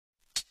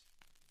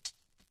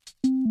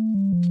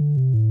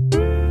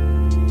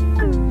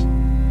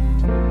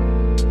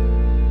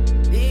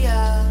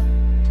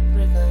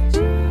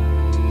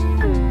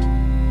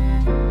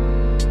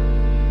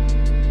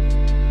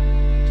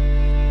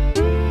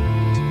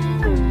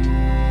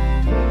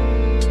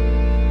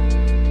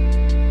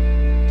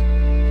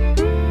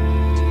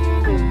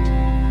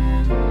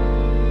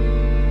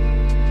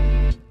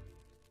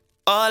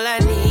All I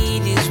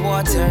need is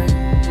water,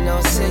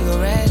 no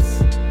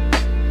cigarettes.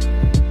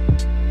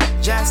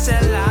 Just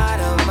a lot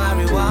of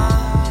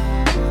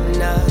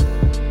marijuana.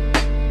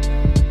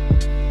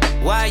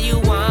 Why you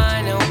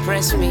wanna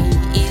oppress me?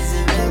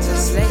 Easy mental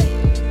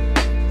slave.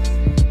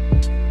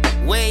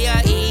 Where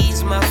I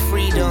ease my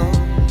freedom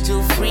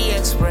to free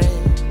express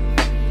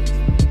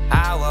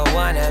how I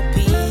wanna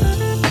be,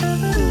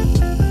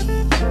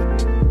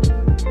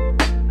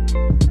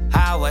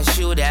 how I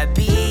should I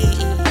be.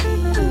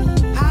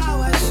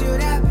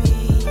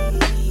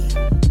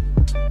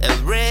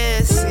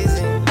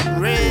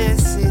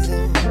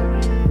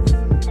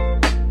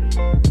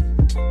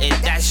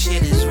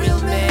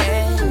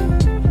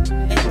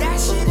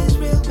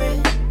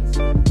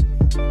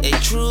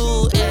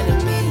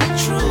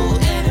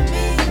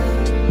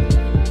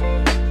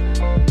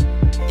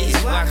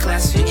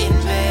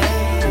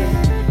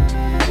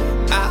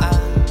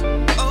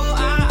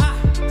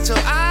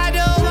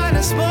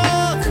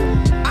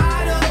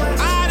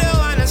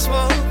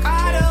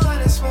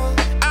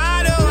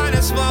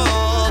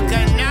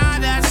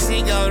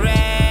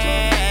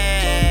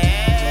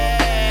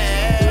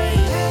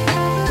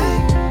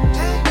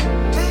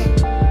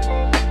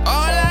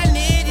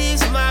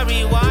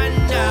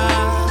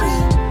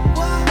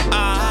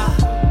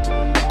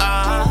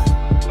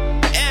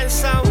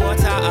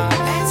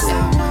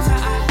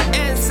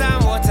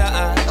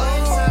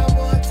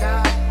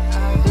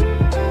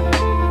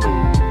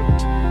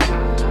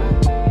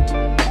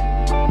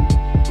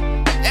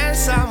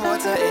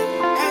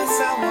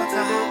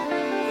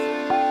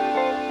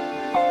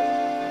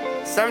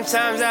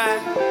 Sometimes I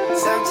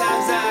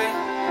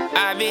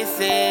be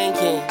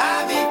thinking,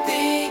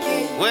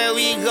 where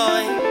we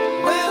going,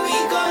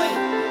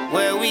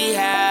 where we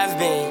have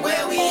been,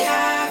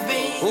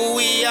 who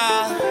we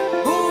are,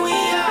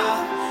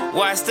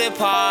 what's the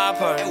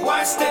purpose,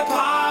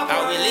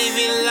 are we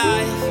living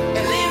life,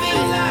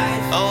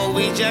 oh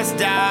we just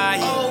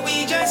dying,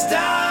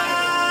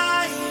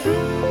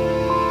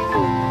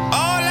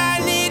 all I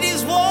need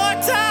is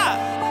water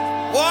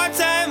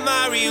and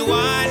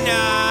marijuana.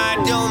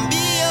 Don't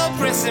be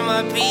oppressing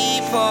my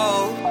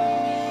people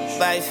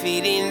by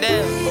feeding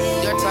them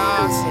your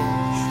toxin.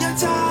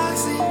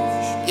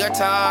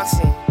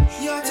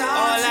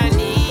 All I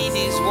need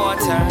is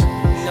water,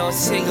 no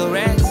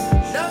cigarettes.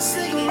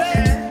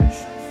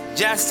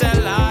 Just a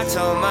lot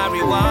of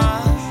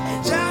marijuana.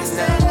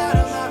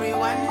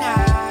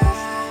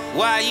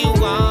 Why you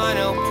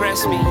wanna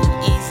oppress me?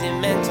 Easy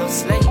mental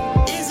slave.